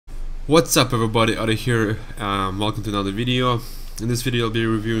What's up everybody, Oda here, welcome to another video. In this video I'll be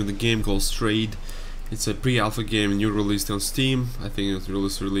reviewing the game called Strayed. It's a pre-alpha game, new released on Steam. I think it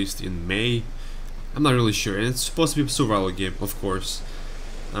was released in May. I'm not really sure, and it's supposed to be a survival game, of course.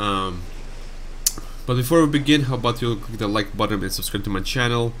 But before we begin, how about you click the like button and subscribe to my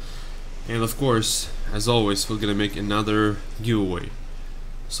channel. And of course, as always, we're gonna make another giveaway.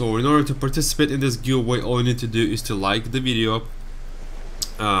 So in order to participate in this giveaway, all you need to do is to like the video,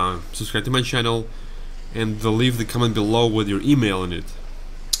 subscribe to my channel, and leave the comment below with your email in it.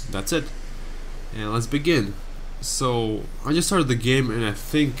 That's it. And let's begin. So I just started the game, and I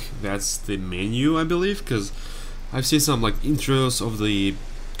think that's the menu, I believe, because I've seen some like intros of the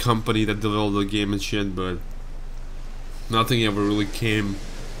company that developed the game and shit, but nothing ever really came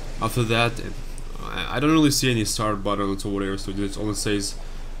after that. And I don't really see any start buttons or whatever, so it only says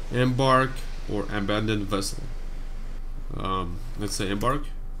embark or abandoned vessel. Let's say embark.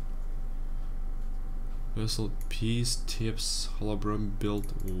 Vessel peace tips hologram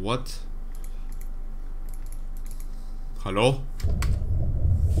build. What? Hello?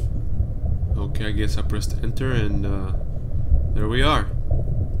 Okay, I guess I pressed enter and there we are.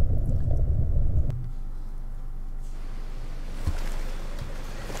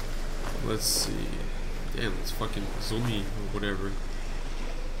 Let's see. Damn, it's fucking zoomy or whatever.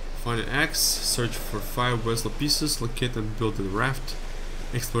 Find an axe, search for 5 vessel pieces, locate and build a raft,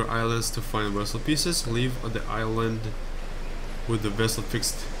 explore islands to find vessel pieces, leave on the island with the vessel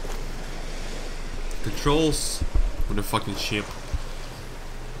fixed. Controls on the fucking ship.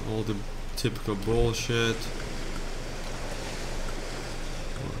 All the typical bullshit.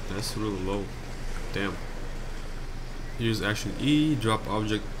 Oh, that's really low. Damn. Use action E, drop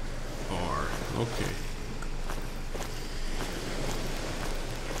object R. Okay.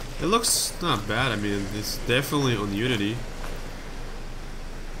 It looks not bad. I mean, it's definitely on Unity.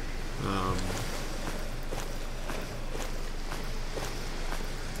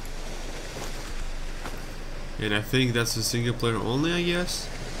 And I think that's a single player only, I guess.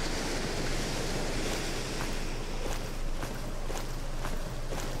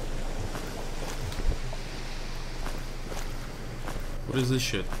 What is this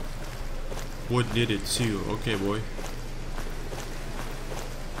shit? Wood needed too. Okay, boy.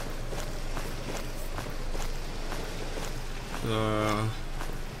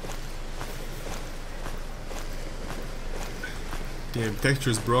 Damn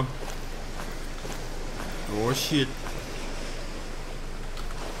textures, bro. Oh shit.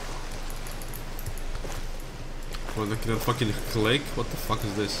 Oh, look at that fucking click. What the fuck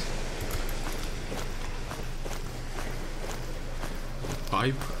is this? A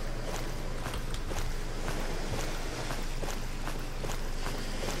pipe?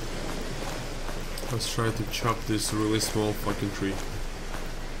 Let's try to chop this really small fucking tree.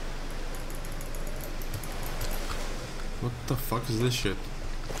 What the fuck is this shit?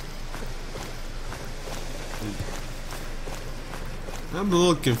 I'm a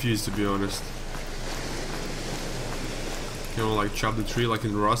little confused, to be honest. You know, like chop the tree like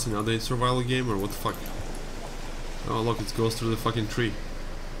in Rust, another survival game, or what the fuck? Oh look, it goes through the fucking tree.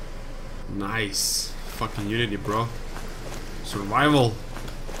 Nice. Fucking Unity, bro. Survival.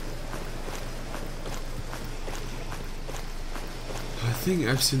 I think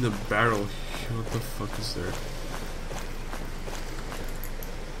I've seen a barrel. What the fuck is there?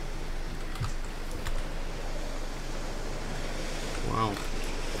 Wow.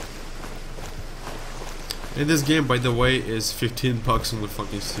 And this game, by the way, is 15 bucks on the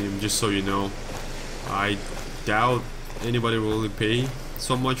fucking Steam, just so you know. I doubt anybody will really pay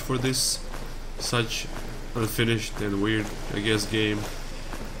so much for this such unfinished and weird, I guess, game.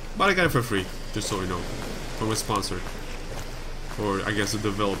 But I got it for free, just so you know, from a sponsor. Or I guess a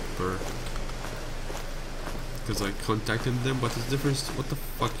developer, because I contacted them. But it's different. What the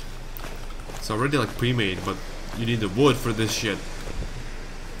fuck? It's already like pre-made, but you need the wood for this shit,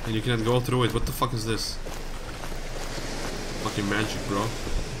 and you cannot go through it. What the fuck is this? Fucking magic, bro.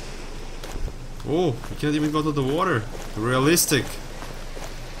 Oh, you can't even go to the water. Realistic.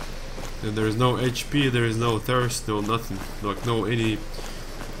 And there is no HP, there is no thirst, no nothing, like no any,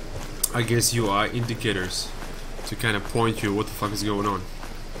 I guess, UI indicators to kind of point you what the fuck is going on,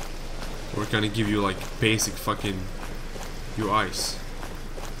 or kind of give you like basic fucking UIs,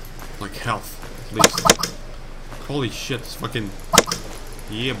 like health at least. Holy shit, it's fucking,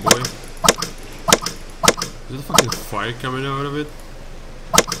 yeah boy. Is there a fucking fire coming out of it?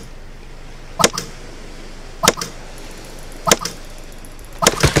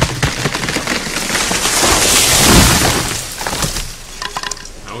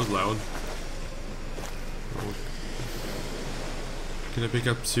 That was loud. Can I pick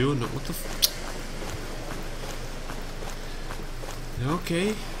up 2? No, what the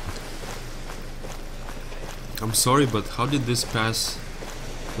okay. I'm sorry, but how did this pass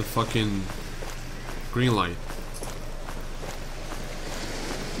the fucking green light?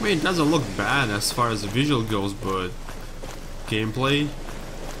 I mean, it doesn't look bad as far as the visual goes, but gameplay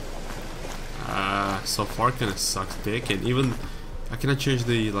so far kinda sucks dick, and even I cannot change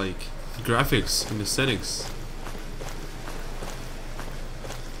the like graphics in the settings.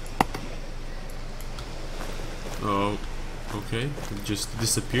 Oh, okay, it just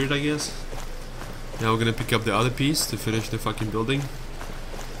disappeared, I guess. Now we're gonna pick up the other piece to finish the fucking building,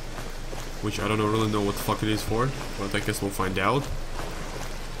 which I don't really know what the fuck it is for, but I guess we'll find out.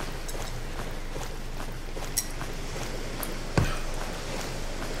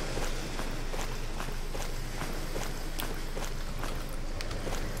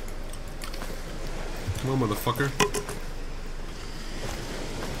 Come on, motherfucker.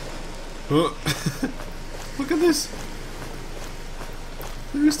 Oh. Look at this!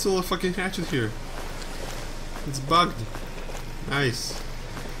 There is still a fucking hatchet here. It's bugged. Nice.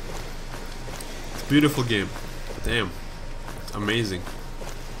 It's a beautiful game. Damn. It's amazing.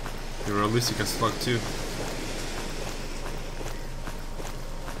 You're realistic as fuck too.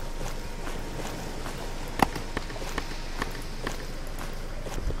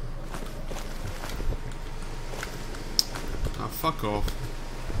 Ah, fuck off.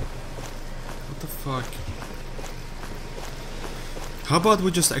 What the fuck? How about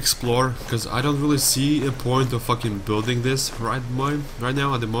we just explore? Because I don't really see a point of fucking building this right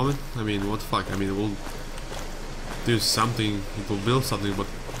now at the moment. I mean, what the fuck? I mean, we'll do something, we'll build something, but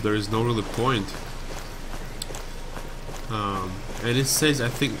there is no really point. And it says, I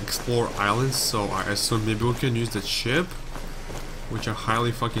think, explore islands, so I assume maybe we can use the ship, which I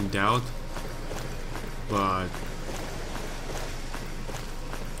highly fucking doubt. But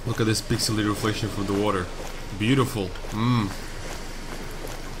look at this pixely reflection from the water. Beautiful.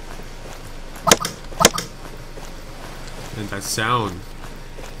 And that sound,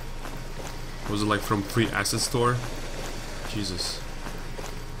 was it like from Free Asset Store? Jesus.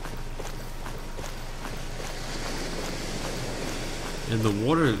 And the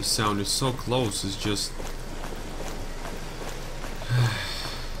water sound is so close, it's just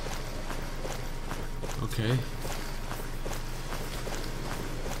okay.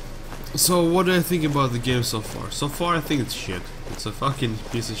 So what do I think about the game so far? So far I think it's shit. It's a fucking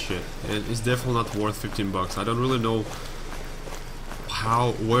piece of shit. It's definitely not worth 15 bucks. I don't really know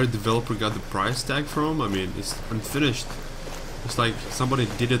where the developer got the price tag from. I mean, it's unfinished. It's like somebody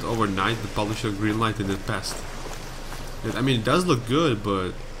did it overnight, the publisher greenlight in the past. I mean, it does look good,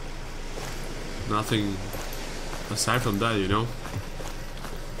 but nothing aside from that, you know?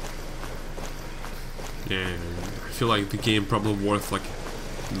 And I feel like the game probably worth like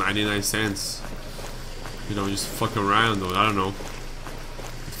 99 cents. You know, just fuck around, or I don't know.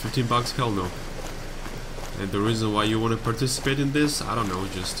 15 bucks? Hell no. And the reason why you want to participate in this, I don't know,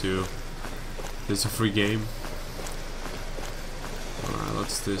 just to... It's a free game. Alright,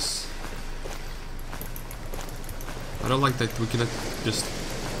 what's this? I don't like that we cannot just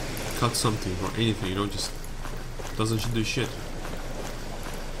cut something or anything, you know, just doesn't do shit.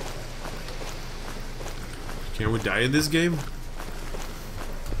 Can we die in this game?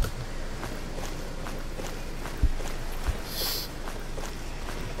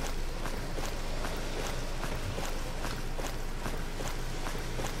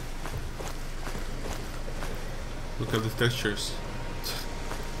 Look at the textures.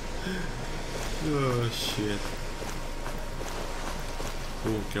 Oh shit.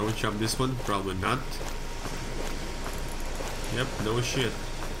 Cool, can we chop this one? Probably not. Yep, no shit.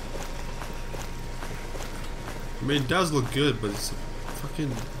 I mean, it does look good, but it's a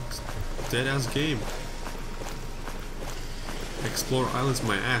fucking dead ass game. Explore islands,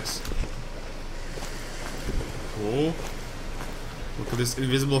 my ass. Oh, look at this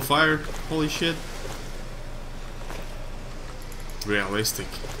invisible fire. Holy shit. Realistic.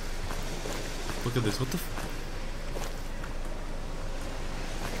 Look at this. What the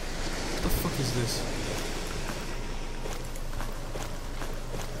fuck is this?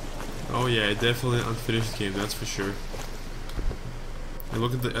 Oh yeah, definitely an unfinished game, that's for sure. And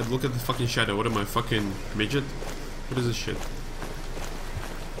look at the fucking shadow. What am I, fucking midget? What is this shit?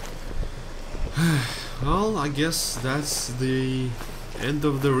 Well, I guess that's the end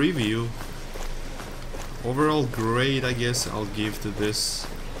of the review. Overall grade, I guess I'll give to this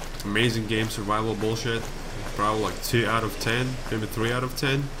amazing game, survival bullshit, probably like 2 out of 10, maybe 3 out of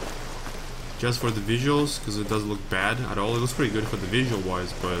 10. Just for the visuals, because it doesn't look bad at all. It looks pretty good for the visual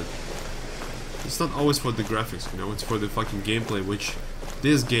wise, but it's not always for the graphics, you know, it's for the fucking gameplay, which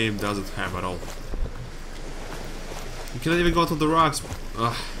this game doesn't have at all. You cannot even go to the rocks.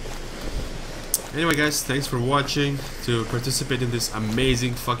 Ugh. Anyway guys, thanks for watching. To participate in this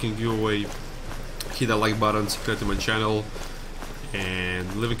amazing fucking giveaway, hit that like button, subscribe to my channel,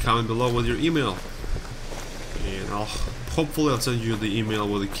 and leave a comment below with your email. And hopefully I'll send you the email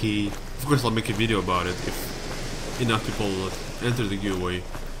with the key. Of course I'll make a video about it if enough people enter the giveaway.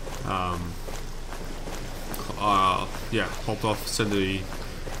 Yeah, hope I'll send the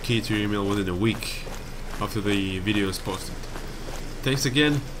key to your email within a week after the video is posted. Thanks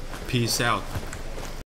again, peace out.